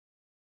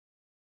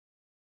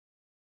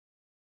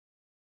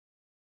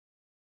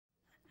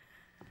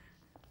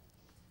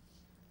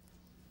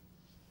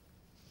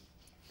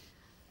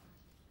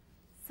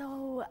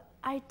So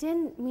I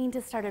didn't mean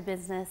to start a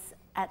business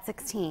at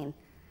 16.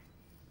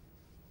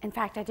 In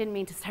fact, I didn't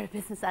mean to start a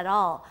business at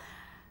all.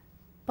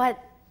 But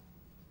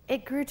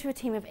it grew to a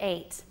team of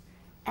 8,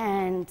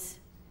 and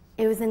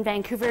it was in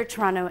Vancouver,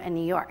 Toronto, and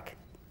New York.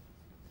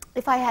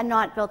 If I had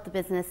not built the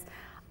business,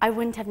 I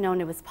wouldn't have known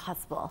it was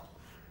possible.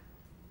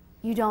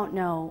 You don't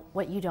know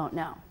what you don't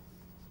know.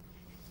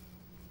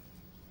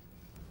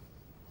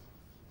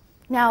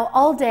 Now,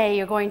 all day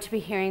you're going to be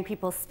hearing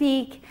people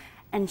speak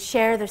and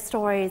share their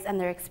stories and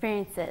their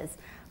experiences.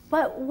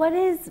 But what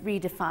is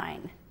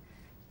redefine?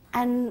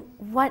 And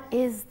what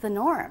is the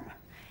norm?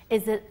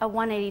 Is it a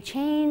 180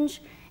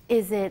 change?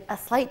 Is it a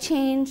slight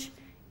change?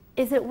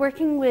 Is it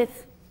working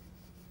with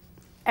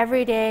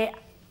everyday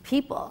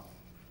people?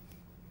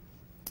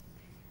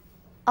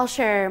 I'll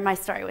share my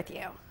story with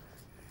you.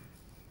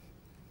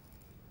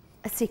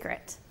 A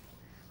secret.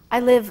 I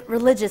live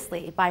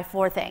religiously by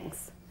 4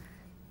 things: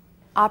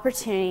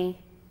 opportunity,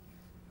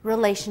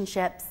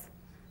 relationships,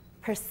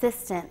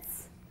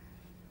 persistence,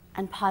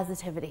 and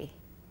positivity.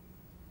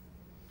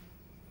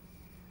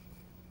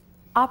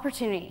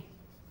 Opportunity.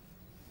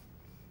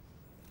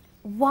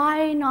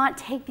 Why not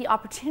take the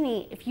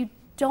opportunity if you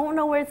don't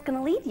know where it's going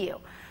to lead you?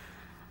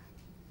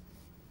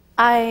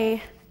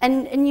 And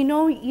you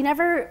know, you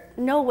never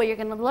know what you're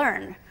going to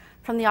learn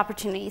from the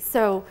opportunity,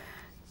 so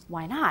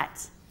why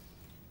not?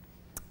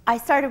 I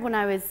started when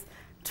I was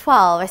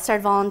 12. I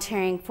started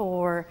volunteering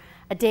for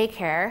a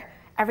daycare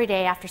every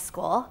day after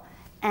school,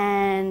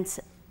 and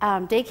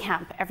day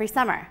camp every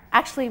summer.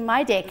 Actually,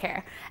 my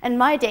daycare and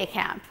my day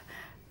camp.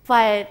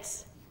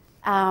 But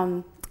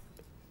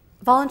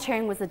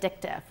volunteering was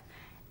addictive,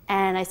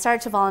 and I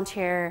started to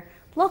volunteer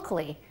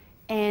locally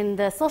in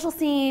the social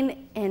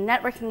scene, in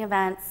networking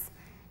events,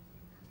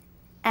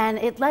 and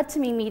it led to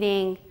me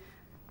meeting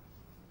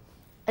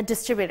a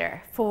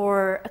distributor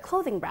for a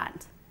clothing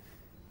brand.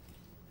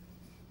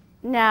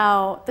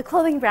 Now, the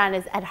clothing brand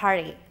is Ed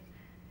Hardy.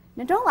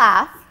 Now, don't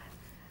laugh.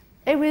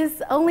 It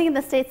was only in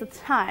the States at the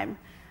time,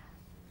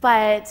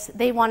 but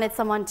they wanted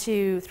someone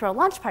to throw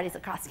launch parties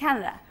across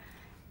Canada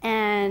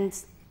and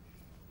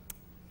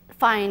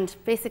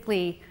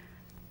basically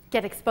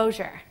get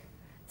exposure.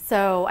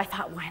 So I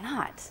thought, why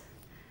not?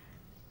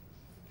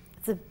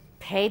 It's a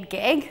paid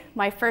gig,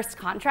 my first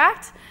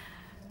contract.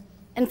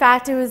 In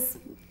fact, it was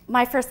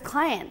my first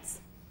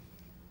client.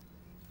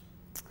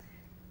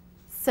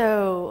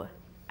 So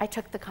I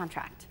took the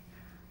contract.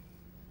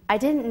 I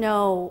didn't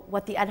know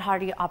what the Ed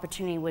Hardy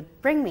opportunity would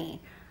bring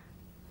me,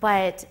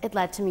 but it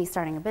led to me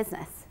starting a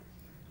business.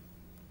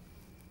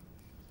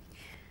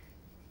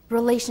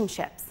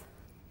 Relationships.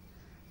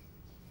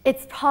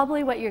 It's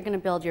probably what you're going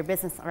to build your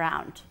business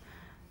around,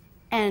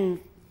 and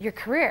your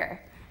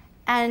career,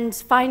 and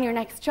find your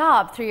next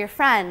job through your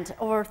friend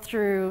or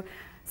through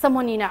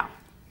someone you know.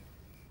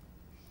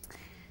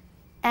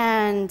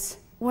 And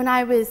when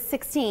I was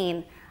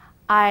 16,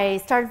 I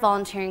started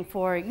volunteering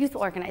for youth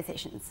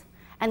organizations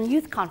and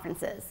youth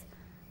conferences,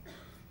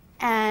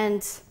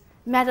 and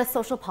met a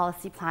social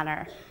policy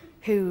planner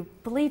who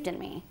believed in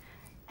me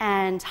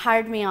and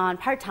hired me on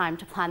part-time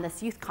to plan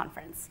this youth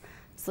conference.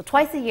 So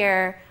twice a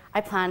year,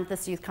 I planned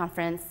this youth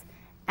conference,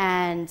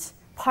 and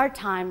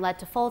part-time led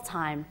to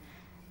full-time,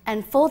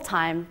 and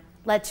full-time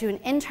led to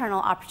an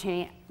internal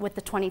opportunity with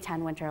the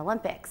 2010 Winter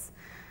Olympics.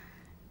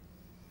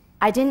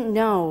 I didn't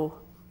know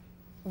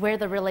where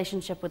the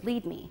relationship would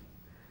lead me,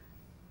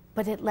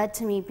 but it led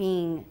to me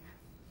being,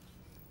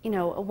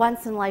 a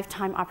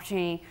once-in-a-lifetime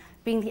opportunity,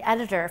 being the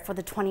editor for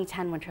the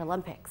 2010 Winter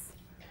Olympics.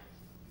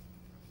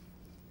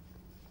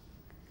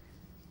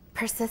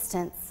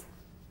 Persistence.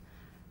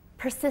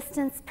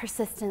 Persistence,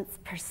 persistence,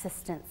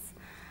 persistence.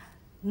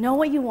 Know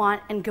what you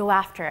want and go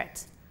after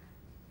it.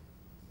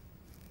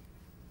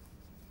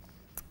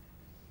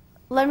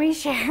 Let me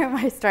share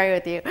my story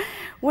with you.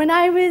 When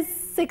I was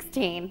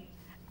 16,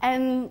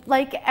 and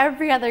like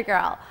every other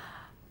girl,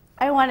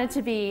 I wanted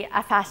to be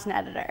a fashion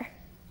editor.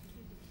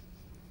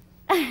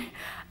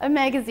 A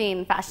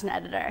magazine fashion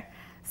editor.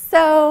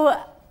 So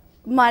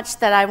much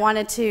that I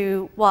wanted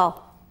to,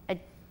 I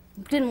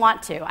didn't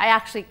want to. I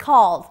actually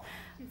called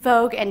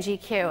Vogue and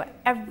GQ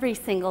every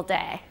single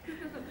day.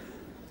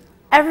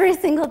 Every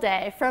single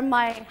day from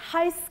my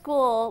high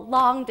school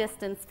long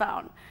distance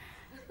phone.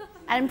 And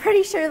I'm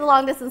pretty sure the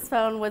long distance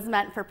phone was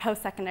meant for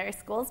post-secondary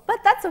schools,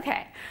 but that's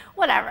okay,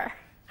 whatever.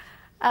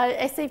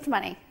 I saved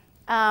money.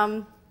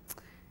 I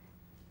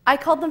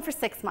called them for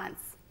 6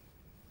 months,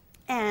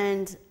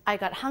 and I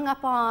got hung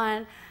up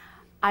on.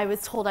 I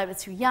was told I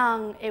was too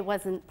young. It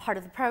wasn't part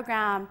of the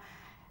program.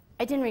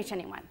 I didn't reach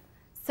anyone.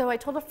 So I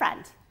told a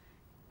friend,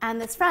 and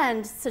this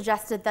friend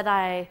suggested that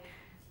I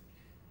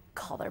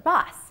call their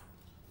boss.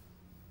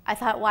 I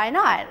thought, why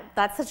not?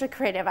 That's such a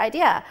creative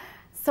idea.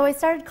 So I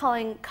started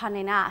calling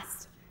Condé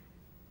Nast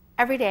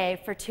every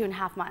day for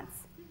 2.5 months.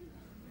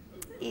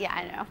 Yeah,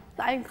 I know.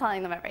 I'm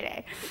calling them every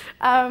day.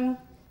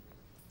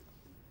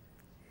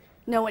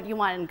 Know what you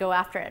want and go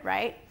after it,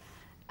 right?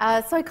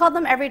 So I called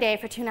them every day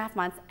for 2.5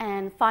 months,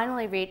 and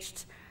finally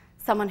reached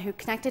someone who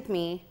connected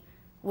me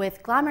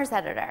with Glamour's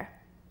editor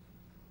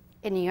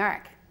in New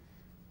York.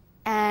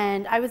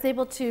 And I was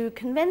able to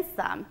convince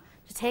them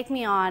to take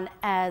me on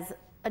as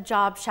a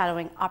job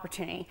shadowing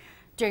opportunity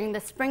during the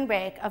spring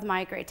break of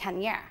my grade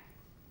 10 year.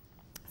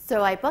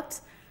 So I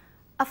booked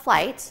a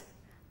flight,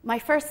 my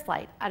first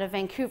flight out of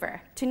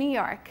Vancouver to New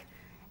York,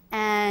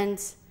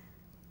 and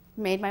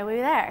made my way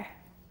there.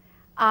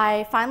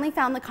 I finally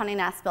found the Condé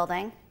Nast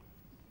building,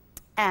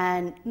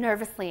 and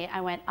nervously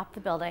I went up the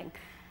building.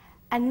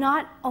 And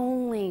not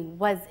only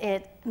was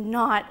it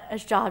not a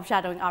job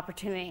shadowing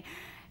opportunity,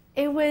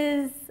 it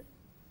was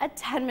a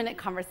 10-minute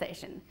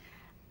conversation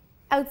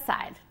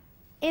outside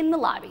in the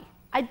lobby.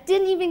 I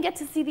didn't even get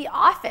to see the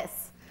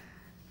office.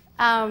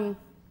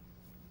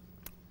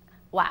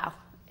 Wow.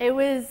 It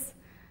was,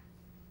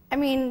 I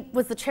mean,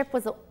 was the trip,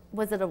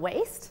 was it a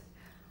waste?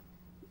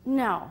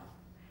 No.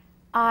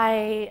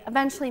 I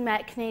eventually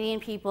met Canadian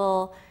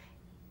people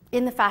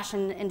in the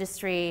fashion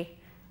industry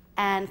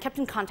and kept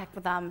in contact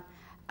with them.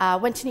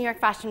 Went to New York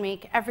Fashion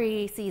Week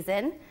every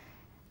season,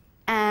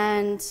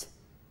 and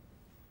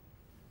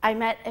I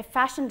met a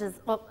fashion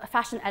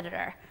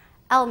editor,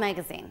 Elle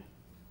magazine.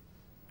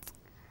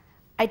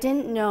 I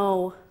didn't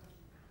know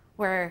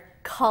where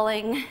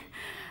calling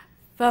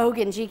Vogue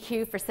and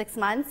GQ for 6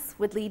 months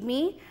would lead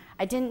me.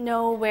 I didn't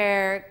know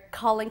where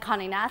calling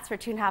Condé Nast for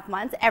 2.5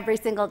 months every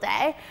single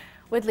day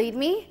would lead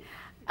me.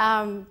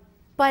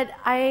 But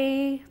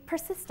I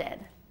persisted,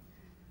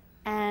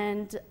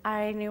 and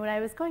I knew what I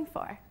was going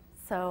for,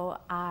 so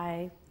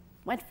I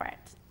went for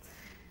it.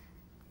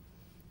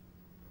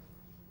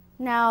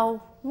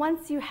 Now,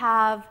 once you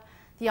have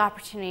the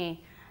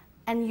opportunity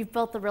and you've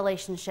built the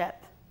relationship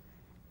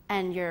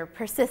and you're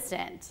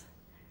persistent,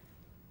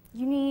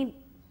 you need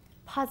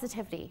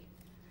positivity.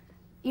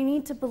 You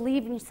need to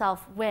believe in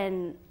yourself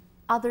when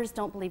others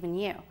don't believe in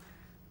you.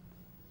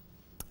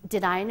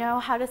 Did I know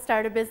how to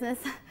start a business?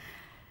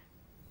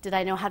 Did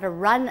I know how to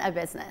run a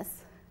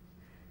business?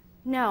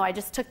 No, I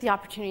just took the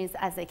opportunities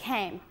as they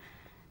came,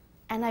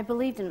 and I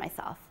believed in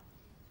myself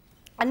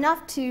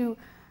enough to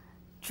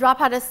drop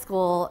out of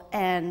school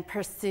and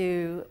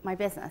pursue my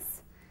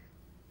business.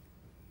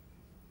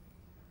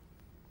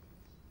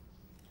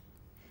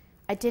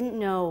 I didn't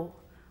know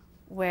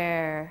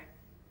where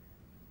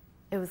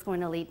it was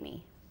going to lead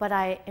me, but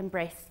I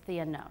embraced the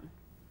unknown.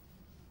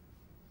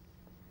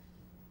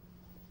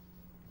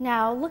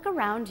 Now, look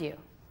around you.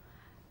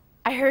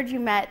 I heard you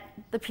met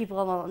the people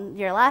on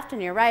your left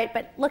and your right,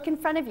 but look in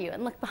front of you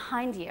and look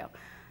behind you.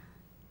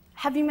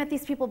 Have you met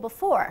these people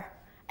before?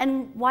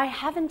 And why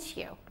haven't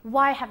you?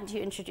 Why haven't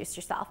you introduced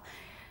yourself?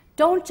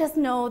 Don't just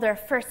know their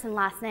first and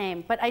last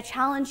name, but I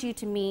challenge you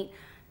to meet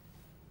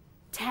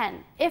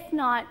 10, if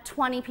not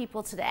 20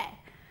 people today,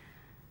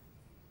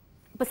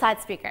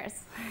 besides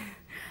speakers.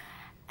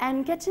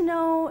 And get to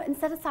know, and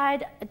set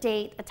aside a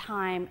date, a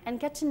time, and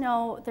get to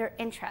know their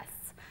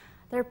interests,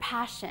 their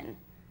passion,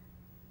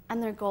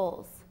 and their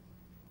goals.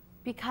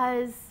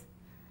 Because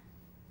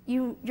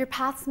your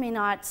paths may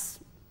not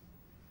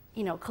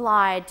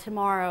collide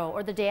tomorrow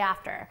or the day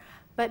after,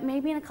 but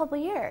maybe in a couple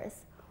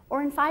years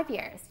or in 5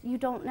 years, you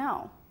don't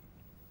know.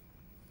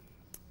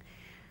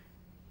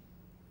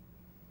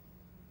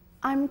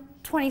 I'm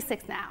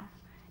 26 now,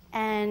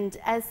 and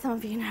as some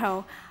of you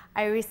know,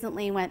 I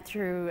recently went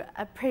through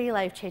a pretty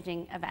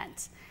life-changing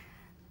event.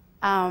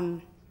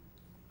 I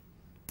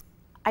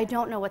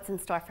don't know what's in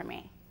store for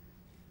me,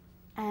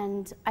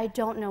 and I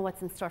don't know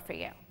what's in store for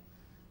you.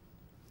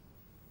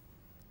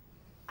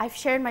 I've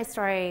shared my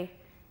story,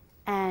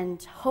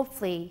 and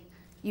hopefully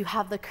you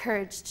have the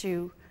courage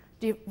to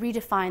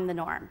redefine the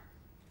norm.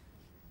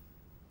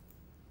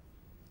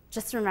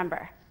 Just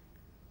remember,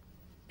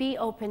 be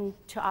open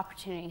to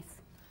opportunities,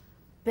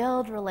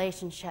 build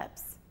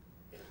relationships,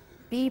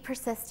 be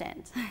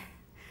persistent,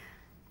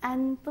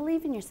 and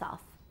believe in yourself.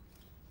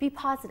 Be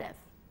positive.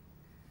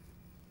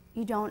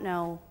 You don't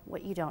know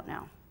what you don't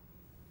know.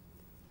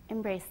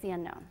 Embrace the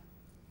unknown.